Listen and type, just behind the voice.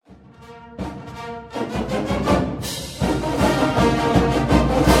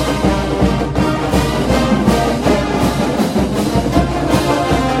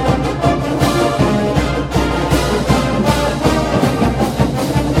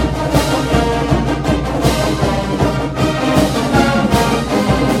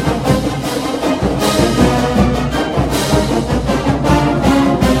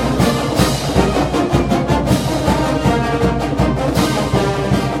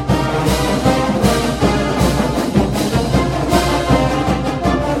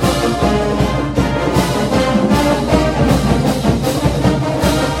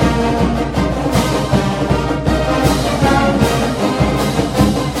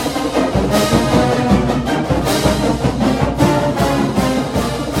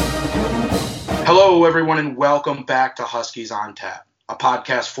Hello, everyone, and welcome back to Huskies on Tap, a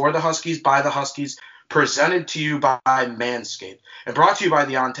podcast for the Huskies, by the Huskies, presented to you by Manscaped, and brought to you by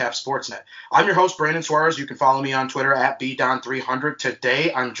the On Tap Sportsnet. I'm your host, Brandon Suarez. You can follow me on Twitter at BDon300.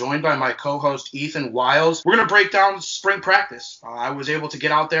 Today, I'm joined by my co-host, Ethan Wiles. We're going to break down spring practice. I was able to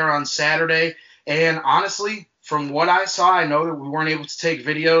get out there on Saturday, and honestly, from what I saw, I know that we weren't able to take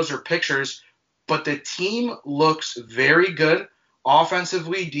videos or pictures, but the team looks very good.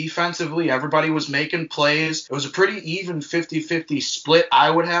 Offensively, defensively, everybody was making plays. It was a pretty even 50-50 split, I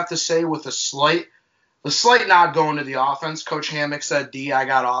would have to say, with a slight nod going to the offense. Coach Hammock said, D, I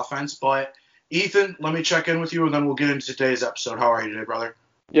got offense. But, Ethan, let me check in with you, and then we'll get into today's episode. How are you today, brother?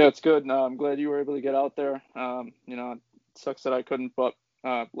 Yeah, it's good. No, I'm glad you were able to get out there. It sucks that I couldn't, but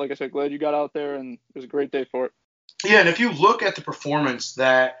like I said, glad you got out there, and it was a great day for it. Yeah, and if you look at the performance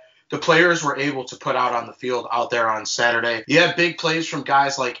that the players were able to put out on the field out there on Saturday, you had big plays from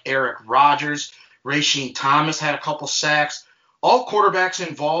guys like Eric Rogers. Rashean Thomas had a couple sacks. All quarterbacks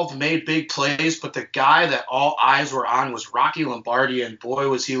involved made big plays, but the guy that all eyes were on was Rocky Lombardi, and boy,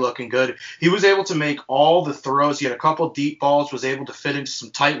 was he looking good. He was able to make all the throws. He had a couple deep balls, was able to fit into some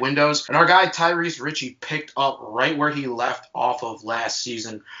tight windows, and our guy Tyrese Ritchie picked up right where he left off of last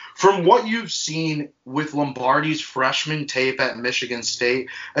season. From what you've seen with Lombardi's freshman tape at Michigan State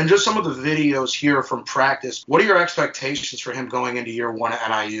and just some of the videos here from practice, what are your expectations for him going into year one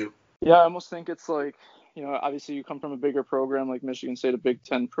at NIU? Yeah, I almost think it's like, obviously you come from a bigger program like Michigan State, a Big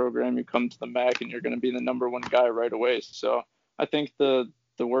Ten program, you come to the MAC and you're going to be the number one guy right away. So I think the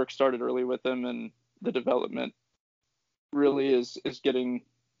work started early with him, and the development really is getting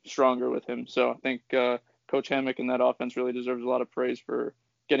stronger with him. So I think Coach Hammock and that offense really deserves a lot of praise for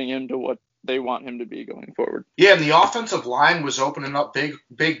getting him to what they want him to be going forward. Yeah, and the offensive line was opening up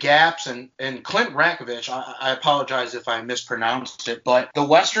big gaps, and Clint Rakovich, I apologize if I mispronounced it, but the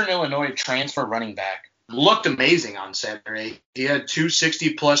Western Illinois transfer running back looked amazing on Saturday. He had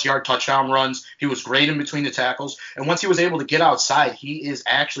 260-plus yard touchdown runs. He was great in between the tackles, and once he was able to get outside, he is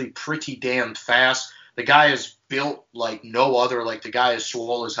actually pretty damn fast. The guy is built like no other, like the guy is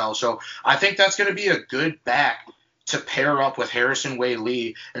swole as hell. So I think that's going to be a good back to pair up with Harrison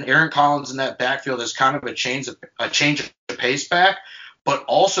Way-Lee, and Aaron Collins in that backfield is kind of a change of pace back, but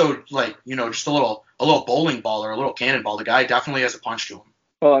also just a little bowling ball or a little cannonball. The guy definitely has a punch to him.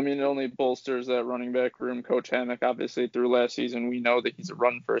 Well, I mean, it only bolsters that running back room. Coach Hammock, obviously, through last season, we know that he's a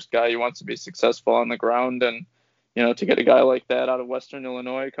run-first guy. He wants to be successful on the ground, and to get a guy like that out of Western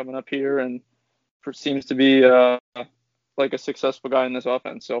Illinois coming up here and seems to be like a successful guy in this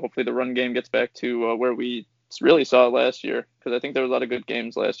offense. So hopefully the run game gets back to where we really saw it last year, because I think there was a lot of good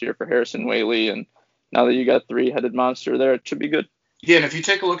games last year for Harrison Way-Lee, and now that you got three-headed monster there, it should be good. Yeah, and if you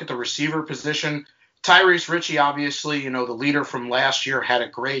take a look at the receiver position, Tyrese Ritchie, obviously, the leader from last year, had a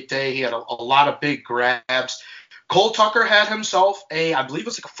great day. He had a lot of big grabs. Cole Tucker had himself I believe it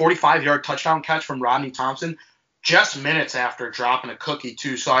was like a 45-yard touchdown catch from Rodney Thompson just minutes after dropping a cookie,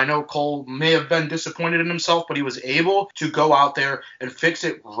 too. So I know Cole may have been disappointed in himself, but he was able to go out there and fix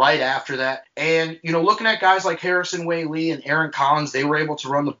it right after that. And, looking at guys like Harrison Way-Lee and Aaron Collins, they were able to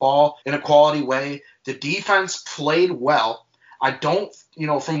run the ball in a quality way. The defense played well. I don't,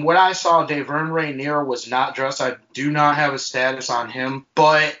 from what I saw, Davern Rainier was not dressed. I do not have a status on him,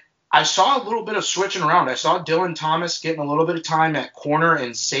 but I saw a little bit of switching around. I saw Dylan Thomas getting a little bit of time at corner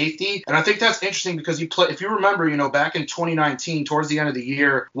and safety, and I think that's interesting because if you remember, back in 2019, towards the end of the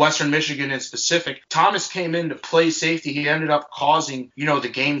year, Western Michigan in specific, Thomas came in to play safety. He ended up causing,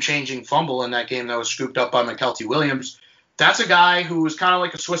 the game-changing fumble in that game that was scooped up by McKelty Williams. That's a guy who was kind of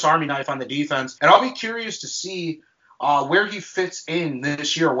like a Swiss Army knife on the defense, and I'll be curious to see where he fits in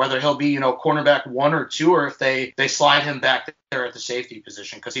this year, whether he'll be, cornerback 1 or 2, or if they slide him back there at the safety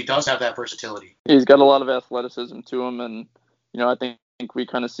position, because he does have that versatility. He's got a lot of athleticism to him, and, I think we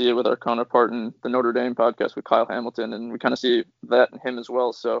kind of see it with our counterpart in the Notre Dame podcast with Kyle Hamilton, and we kind of see that in him as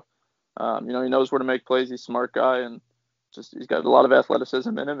well. So, he knows where to make plays. He's a smart guy, and he's got a lot of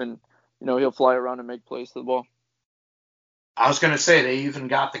athleticism in him, and, he'll fly around and make plays to the ball. I was going to say, they even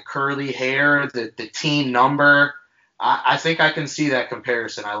got the curly hair, the team number. I think I can see that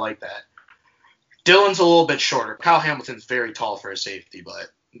comparison. I like that. Dylan's a little bit shorter. Kyle Hamilton's very tall for a safety,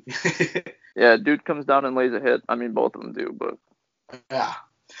 but yeah, dude comes down and lays a hit. I mean, both of them do, but yeah.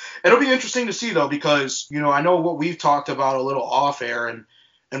 It'll be interesting to see, though, because, I know what we've talked about a little off air,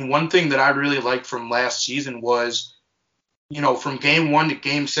 and one thing that I really liked from last season was, from game 1 to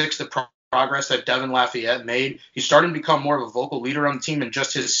game 6, the progress that Devin Lafayette made. He's starting to become more of a vocal leader on the team in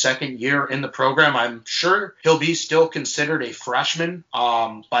just his second year in the program. I'm sure he'll be still considered a freshman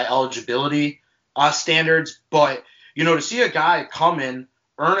by eligibility standards, but to see a guy come in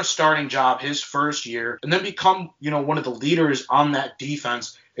earn a starting job his first year, and then become, one of the leaders on that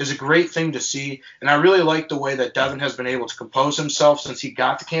defense is a great thing to see. And I really like the way that Devin has been able to compose himself since he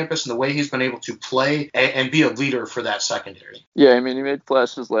got to campus and the way he's been able to play and be a leader for that secondary. Yeah, I mean, he made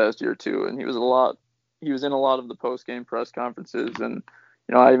flashes last year too, and he was in a lot of the post-game press conferences, and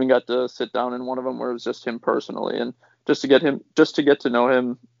I even got to sit down in one of them where it was just him personally, and just to get to know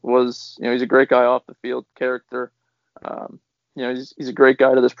him was, he's a great guy off the field, character. He's a great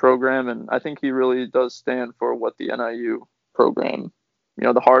guy to this program, and I think he really does stand for what the NIU program,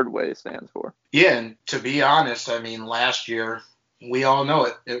 the hard way, stands for. Yeah, and to be honest, I mean, last year, we all know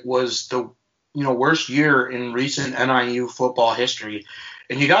it. It was the worst year in recent NIU football history.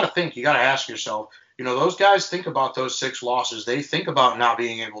 And you got to ask yourself, those guys think about those 6 losses. They think about not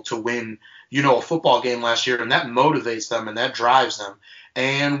being able to win, a football game last year, and that motivates them and that drives them.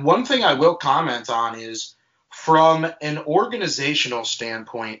 And one thing I will comment on is, from an organizational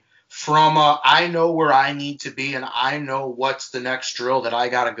standpoint, from I know where I need to be and I know what's the next drill that I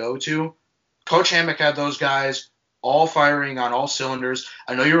got to go to, Coach Hammock had those guys all firing on all cylinders.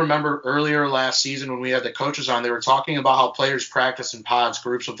 I know you remember earlier last season when we had the coaches on, they were talking about how players practice in pods,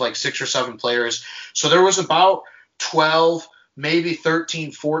 groups of like 6 or 7 players. So there was about 12, maybe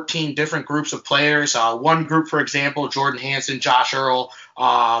 13, 14 different groups of players. One group, for example, Jordan Hanson, Josh Earl,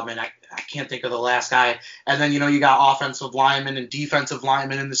 and I can't think of the last guy. And then, you got offensive linemen and defensive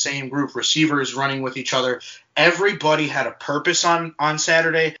linemen in the same group, receivers running with each other. Everybody had a purpose on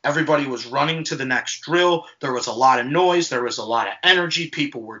Saturday. Everybody was running to the next drill. There was a lot of noise. There was a lot of energy.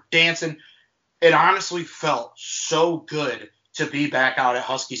 People were dancing. It honestly felt so good to be back out at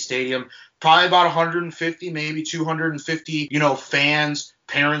Husky Stadium. Probably about 150, maybe 250, fans,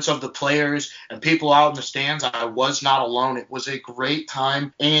 parents of the players, and people out in the stands. I was not alone. It was a great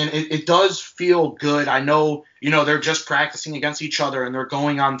time, and it does feel good. I know, they're just practicing against each other and they're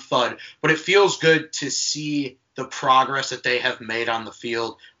going on thud, but it feels good to see the progress that they have made on the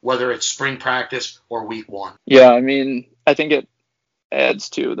field, whether it's spring practice or week 1. Yeah, I mean, I think it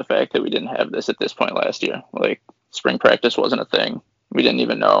adds to the fact that we didn't have this at this point last year. Like, spring practice wasn't a thing. We didn't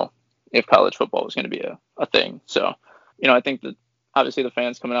even know if college football was going to be a thing. So, I think that obviously the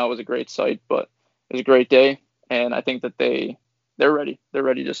fans coming out was a great sight, but it was a great day, and I think that they're ready. They're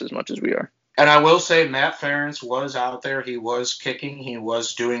ready just as much as we are. And I will say Matt Ferentz was out there. He was kicking. He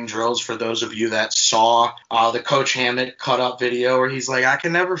was doing drills. For those of you that saw the Coach Hammett cut-up video where he's like, I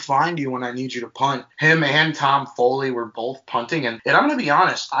can never find you when I need you to punt. Him and Tom Foley were both punting. And I'm going to be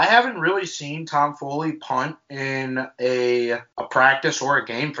honest, I haven't really seen Tom Foley punt in a practice or a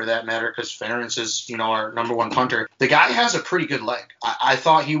game for that matter, because Ferentz is, our number 1 punter. The guy has a pretty good leg. I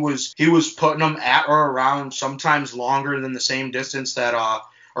thought he was putting them at or around, sometimes longer than the same distance that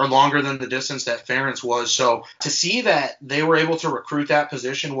or longer than the distance that Ferentz was. So to see that they were able to recruit that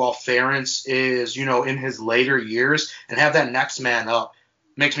position while Ferentz is, in his later years and have that next man up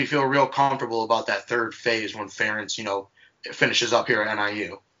makes me feel real comfortable about that third phase when Ferentz, finishes up here at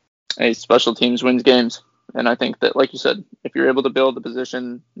NIU. Hey, special teams wins games. And I think that, like you said, if you're able to build the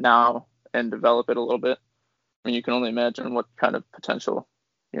position now and develop it a little bit, I mean, you can only imagine what kind of potential,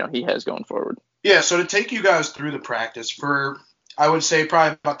 he has going forward. Yeah, so to take you guys through the practice for, I would say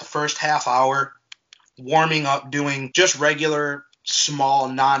probably about the first half hour, warming up, doing just regular small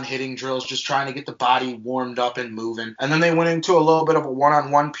non-hitting drills, just trying to get the body warmed up and moving. And then they went into a little bit of a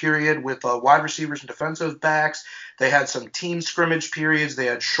one-on-one period with wide receivers and defensive backs. They had some team scrimmage periods. They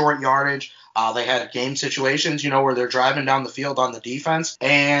had short yardage. They had game situations, where they're driving down the field on the defense.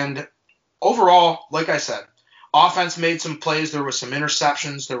 And overall, like I said, offense made some plays. There were some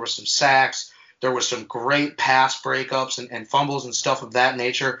interceptions. There were some sacks. There was some great pass breakups and fumbles and stuff of that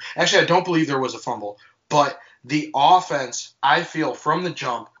nature. Actually, I don't believe there was a fumble. But the offense, I feel, from the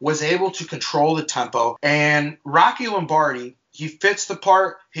jump, was able to control the tempo. And Rocky Lombardi, he fits the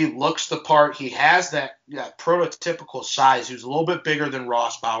part. He looks the part. He has that prototypical size. He was a little bit bigger than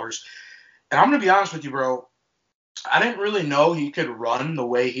Ross Bowers. And I'm going to be honest with you, bro. I didn't really know he could run the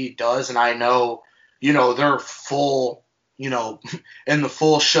way he does. And I know, they're full – in the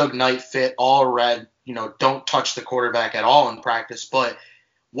full Suge Knight fit, all red, don't touch the quarterback at all in practice. But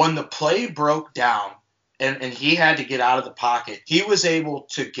when the play broke down and he had to get out of the pocket, he was able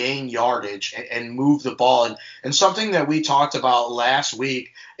to gain yardage and move the ball. And something that we talked about last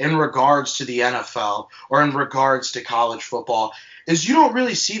week in regards to the NFL or in regards to college football is you don't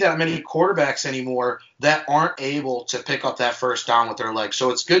really see that many quarterbacks anymore that aren't able to pick up that first down with their legs. So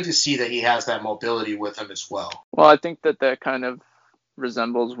it's good to see that he has that mobility with him as well. Well, I think that kind of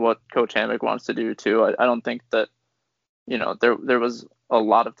resembles what Coach Hammock wants to do too. I don't think that, there was a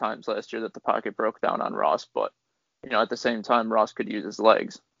lot of times last year that the pocket broke down on Ross, but at the same time, Ross could use his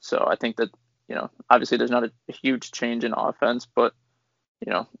legs. So I think that, obviously there's not a huge change in offense, but,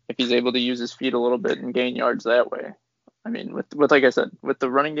 if he's able to use his feet a little bit and gain yards that way, I mean, with like I said, with the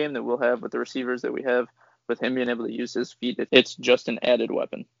running game that we'll have, with the receivers that we have, with him being able to use his feet, it's just an added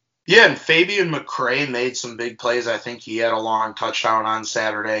weapon. Yeah, and Fabian McCray made some big plays. I think he had a long touchdown on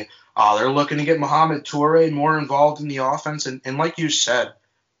Saturday. They're looking to get Mohamed Toure more involved in the offense. And like you said,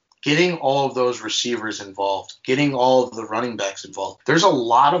 getting all of those receivers involved, getting all of the running backs involved. There's a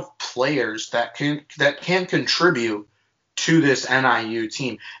lot of players that can contribute to this NIU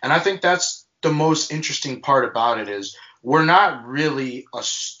team. And I think that's the most interesting part about it is we're not really a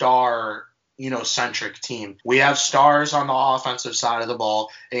star centric team. We have stars on the offensive side of the ball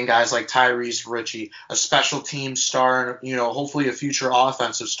and guys like Tyrese Ritchie, a special team star, and, hopefully a future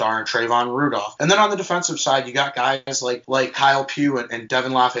offensive star in Trayvon Rudolph. And then on the defensive side, you got guys like Kyle Pugh and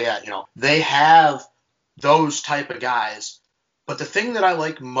Devin Lafayette. They have those type of guys. But the thing that I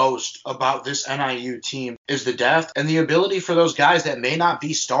like most about this NIU team is the depth and the ability for those guys that may not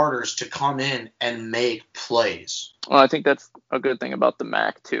be starters to come in and make plays. Well, I think that's a good thing about the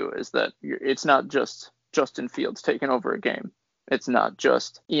MAC, too, is that it's not just Justin Fields taking over a game. It's not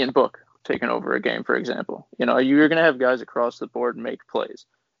just Ian Book taking over a game, for example. You're going to have guys across the board make plays,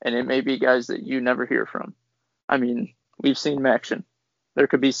 and it may be guys that you never hear from. I mean, we've seen Maction. There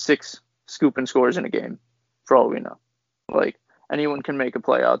could be 6 scoop and scores in a game, for all we know. Anyone can make a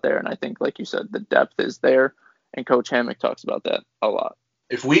play out there, and I think, like you said, the depth is there, and Coach Hammock talks about that a lot.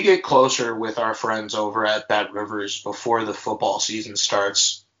 If we get closer with our friends over at Bet Rivers before the football season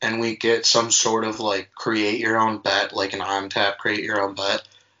starts, and we get some sort of create your own bet, like an on tap create your own bet,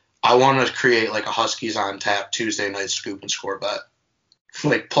 I want to create a Huskies on tap Tuesday night scoop and score bet,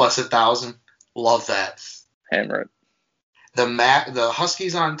 plus 1,000. Love that. Hammer it. The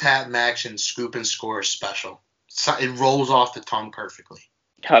Huskies on tap Maction scoop and score special. It rolls off the tongue perfectly.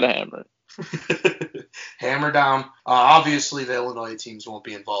 Gotta hammer it. Hammer down. Obviously, the Illinois teams won't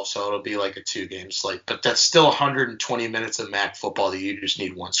be involved, so it'll be a 2-game slate. But that's still 120 minutes of MAC football that you just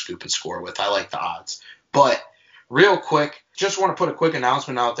need one scoop and score with. I like the odds. But real quick, just want to put a quick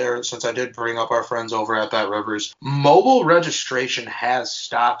announcement out there since I did bring up our friends over at Bet Rivers. Mobile registration has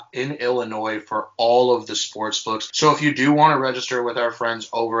stopped in Illinois for all of the sports books. So if you do want to register with our friends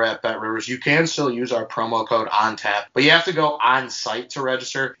over at Bet Rivers, you can still use our promo code ONTAP, but you have to go on site to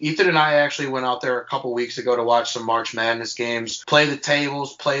register. Ethan and I actually went out there a couple weeks ago to watch some March Madness games, play the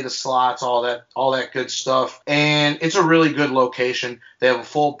tables, play the slots, all that good stuff. And it's a really good location. They have a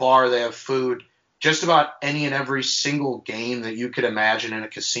full bar, they have food. Just about any and every single game that you could imagine in a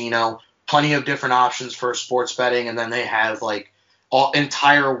casino. Plenty of different options for sports betting, and then they have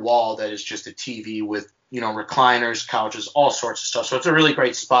entire wall that is just a TV with recliners, couches, all sorts of stuff. So it's a really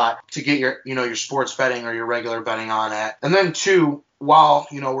great spot to get your sports betting or your regular betting on at. And then too, while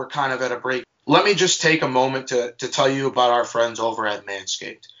we're kind of at a break, let me just take a moment to tell you about our friends over at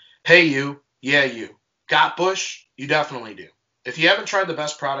Manscaped. Hey you, yeah you. Got bush? You definitely do. If you haven't tried the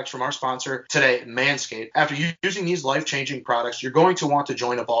best products from our sponsor today, Manscaped, after using these life-changing products, you're going to want to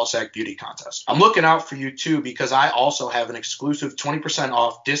join a Ballsack beauty contest. I'm looking out for you too because I also have an exclusive 20%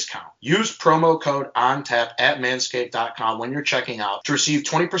 off discount. Use promo code ONTAP at manscaped.com when you're checking out to receive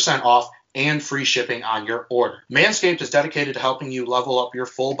 20% off and free shipping on your order. Manscaped is dedicated to helping you level up your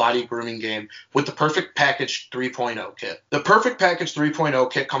full body grooming game with the Perfect Package 3.0 kit. The Perfect Package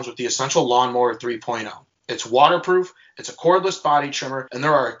 3.0 kit comes with the Essential Lawnmower 3.0. It's waterproof, it's a cordless body trimmer, and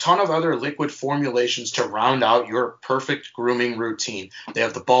there are a ton of other liquid formulations to round out your perfect grooming routine. They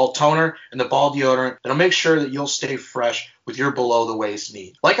have the ball toner and the ball deodorant that'll make sure that you'll stay fresh with your below-the-waist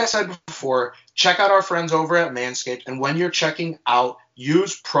need. Like I said before, check out our friends over at Manscaped, and when you're checking out,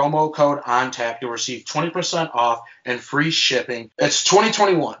 use promo code ONTAP. You'll receive 20% off and free shipping. It's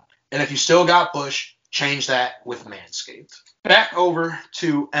 2021, and if you still got bush, change that with Manscaped. Back over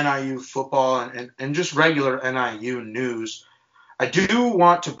to NIU football and just regular NIU news. I do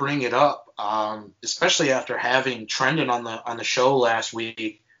want to bring it up, especially after having Trendon on the show last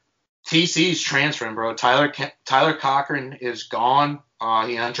week. TC's transferring, bro. Tyler Cochran is gone.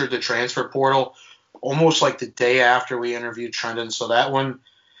 He entered the transfer portal almost like the day after we interviewed Trendon, so that one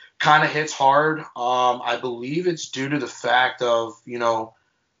kind of hits hard. I believe it's due to the fact of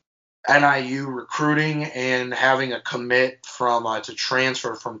NIU recruiting and having a commit from to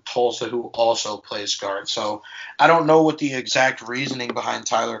transfer from Tulsa who also plays guard. So I don't know what the exact reasoning behind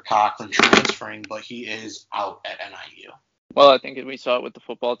Tyler Cochran transferring, but he is out at NIU. Well, I think we saw it with the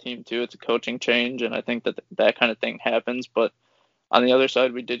football team too. It's a coaching change, and I think that kind of thing happens. But on the other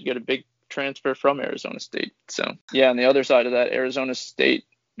side, we did get a big transfer from Arizona State. So yeah, on the other side of that, Arizona State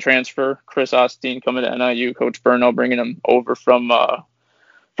transfer, Chris Austin, coming to NIU. Coach Burno bringing him over from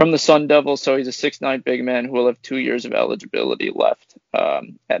the Sun Devils. So he's a 6'9" big man who will have 2 years of eligibility left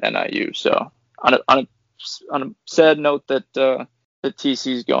at NIU. So on a sad note that the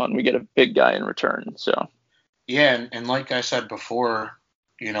TC's gone, we get a big guy in return. So yeah, and like I said before,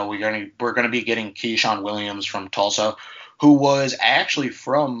 we're gonna be getting Keyshawn Williams from Tulsa, who was actually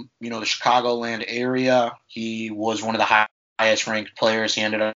from the Chicagoland area. He was one of the highest ranked players. He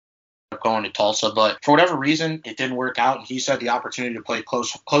ended up going to Tulsa, but for whatever reason, it didn't work out. And he said the opportunity to play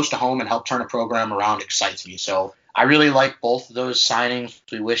close to home and help turn a program around excites me. So I really like both of those signings.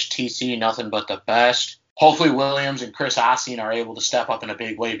 We wish TC nothing but the best. Hopefully Williams and Chris Austin are able to step up in a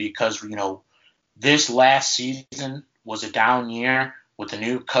big way because, this last season was a down year with a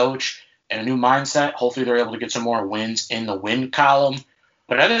new coach and a new mindset. Hopefully they're able to get some more wins in the win column.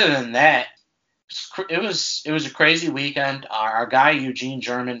 But other than that, it was a crazy weekend. Our guy Eugene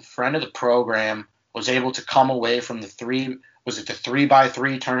German, friend of the program, was able to come away from the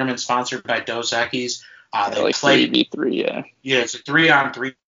 3x3 tournament sponsored by Dos Equis. They like played 3v3, yeah. Yeah, it's a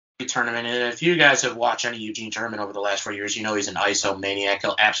 3-on-3 tournament. And if you guys have watched any Eugene German over the last 4 years, he's an ISO maniac.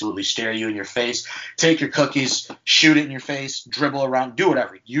 He'll absolutely stare you in your face, take your cookies, shoot it in your face, dribble around, do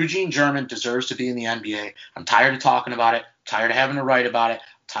whatever. Eugene German deserves to be in the NBA. I'm tired of talking about it, tired of having to write about it,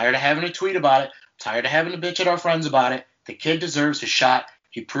 tired of having to tweet about it, tired of having to bitch at our friends about it. The kid deserves his shot.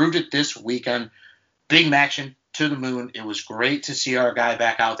 He proved it this weekend. Big action to the moon. It was great to see our guy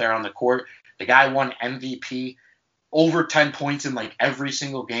back out there on the court. The guy won MVP, over 10 points in every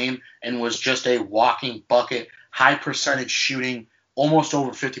single game, and was just a walking bucket, high percentage shooting, almost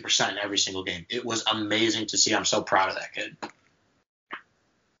over 50% in every single game. It was amazing to see. I'm so proud of that kid.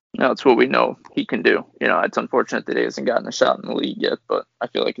 That's what we know he can do. It's unfortunate that he hasn't gotten a shot in the league yet, but I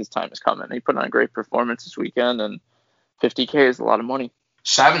feel like his time is coming. He put on a great performance this weekend, and $50K is a lot of money.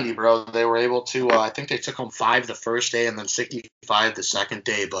 70, bro. They were able to, I think they took home 5 the first day and then 65 the second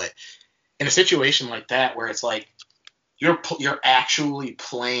day. But in a situation like that where it's you're actually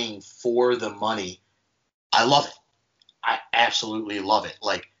playing for the money, I love it. I absolutely love it.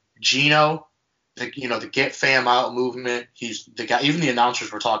 Gino, the get fam out movement, he's the guy. Even the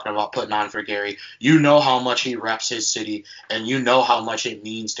announcers were talking about putting on for Gary. How much he reps his city, and how much it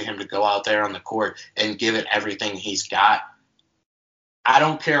means to him to go out there on the court and give it everything he's got. I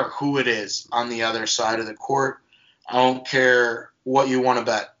don't care who it is on the other side of the court. I don't care what you want to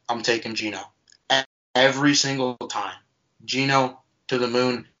bet. I'm taking Gino every single time. Gino to the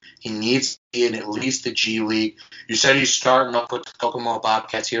moon. He needs to be in at least the G League. You said he's starting up with the Kokomo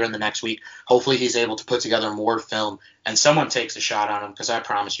Bobcats here in the next week. Hopefully he's able to put together more film and someone takes a shot on him, because I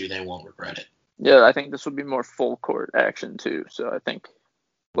promise you they won't regret it. Yeah, I think this would be more full court action too. So I think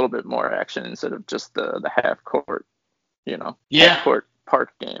a little bit more action instead of just the half court, half court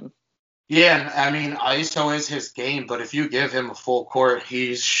park game. Yeah, I mean, ISO is his game, but if you give him a full court,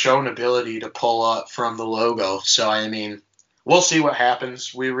 he's shown ability to pull up from the logo. So, I mean, we'll see what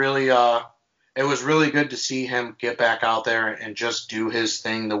happens. We really, it was really good to see him get back out there and just do his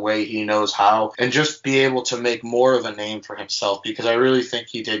thing the way he knows how, and just be able to make more of a name for himself, because I really think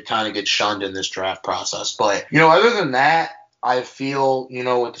he did kind of get shunned in this draft process. But, other than that, I feel,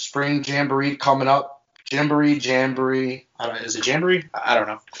 with the spring jamboree coming up, Jamboree. Is it Jamboree? I don't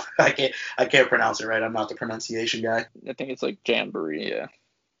know. I can't pronounce it right. I'm not the pronunciation guy. I think it's Jamboree, yeah.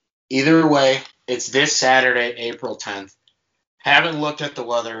 Either way, it's this Saturday, April 10th. Haven't looked at the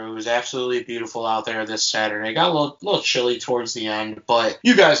weather. It was absolutely beautiful out there this Saturday. Got a little chilly towards the end, but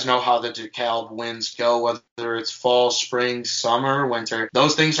you guys know how the DeKalb winds go, whether it's fall, spring, summer, winter.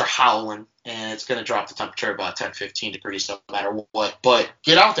 Those things are howling, and it's going to drop the temperature about 10, 15 degrees no matter what. But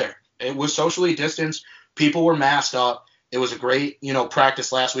get out there. It was socially distanced. People were masked up. It was a great,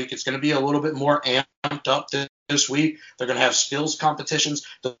 practice last week. It's going to be a little bit more amped up this week. They're going to have skills competitions.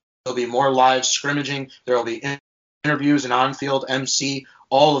 There'll be more live scrimmaging. There will be interviews and on-field MC,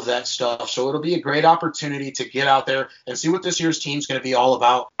 all of that stuff. So it'll be a great opportunity to get out there and see what this year's team's going to be all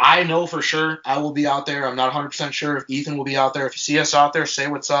about. I know for sure I will be out there. I'm not 100% sure if Ethan will be out there. If you see us out there, say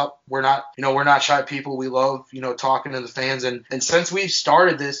what's up. We're not shy people. We love, talking to the fans. And since we've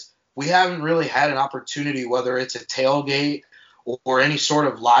started this, we haven't really had an opportunity, whether it's a tailgate or any sort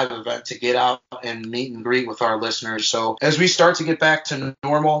of live event, to get out and meet and greet with our listeners. So as we start to get back to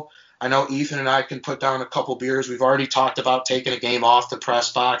normal, I know Ethan and I can put down a couple beers. We've already talked about taking a game off the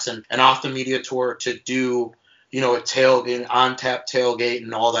press box and off the media tour to do, a tailgate, on-tap tailgate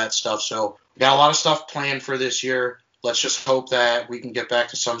and all that stuff. So we got a lot of stuff planned for this year. Let's just hope that we can get back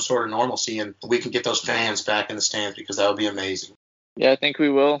to some sort of normalcy and we can get those fans back in the stands, because that would be amazing. Yeah, I think we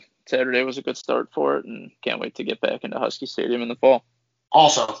will. Saturday was a good start for it, and can't wait to get back into Husky Stadium in the fall.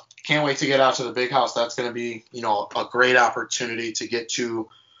 Also, can't wait to get out to the Big House. That's going to be, a great opportunity to get to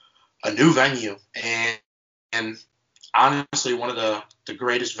a new venue and honestly one of the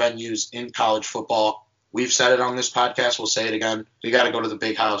greatest venues in college football. We've said it on this podcast. We'll say it again. We got to go to the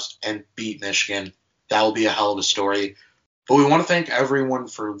Big House and beat Michigan. That will be a hell of a story. But we want to thank everyone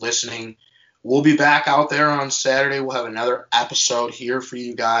for listening. We'll be back out there on Saturday. We'll have another episode here for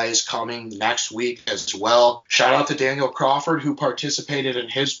you guys coming next week as well. Shout out to Daniel Crawford, who participated in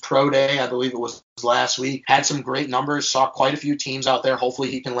his pro day. I believe it was last week. Had some great numbers. Saw quite a few teams out there. Hopefully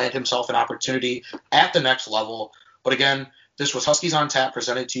he can land himself an opportunity at the next level. But again, this was Huskies on Tap,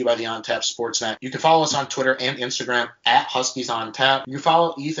 presented to you by the On Tap Sportsnet. You can follow us on Twitter and Instagram at Huskies on Tap. You can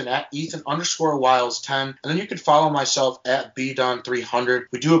follow Ethan at Ethan_Wiles10. And then you can follow myself at BDon300.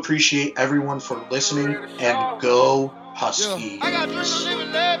 We do appreciate everyone for listening, and go Huskies. I got dreams of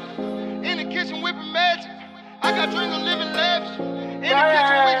living lavish in the kitchen whipping magic. I got dreams of living lavish in the kitchen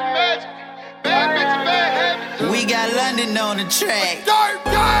whipping magic. Bad bitch, bad habits. We got London on the track.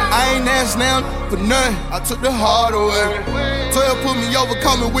 I ain't asked now for nothing. I took the heart away. 12 put me over,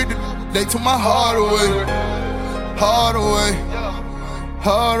 coming with it. They took my heart away. Heart away.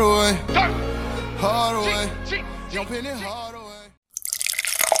 Heart away. Heart away. Jumping in hard.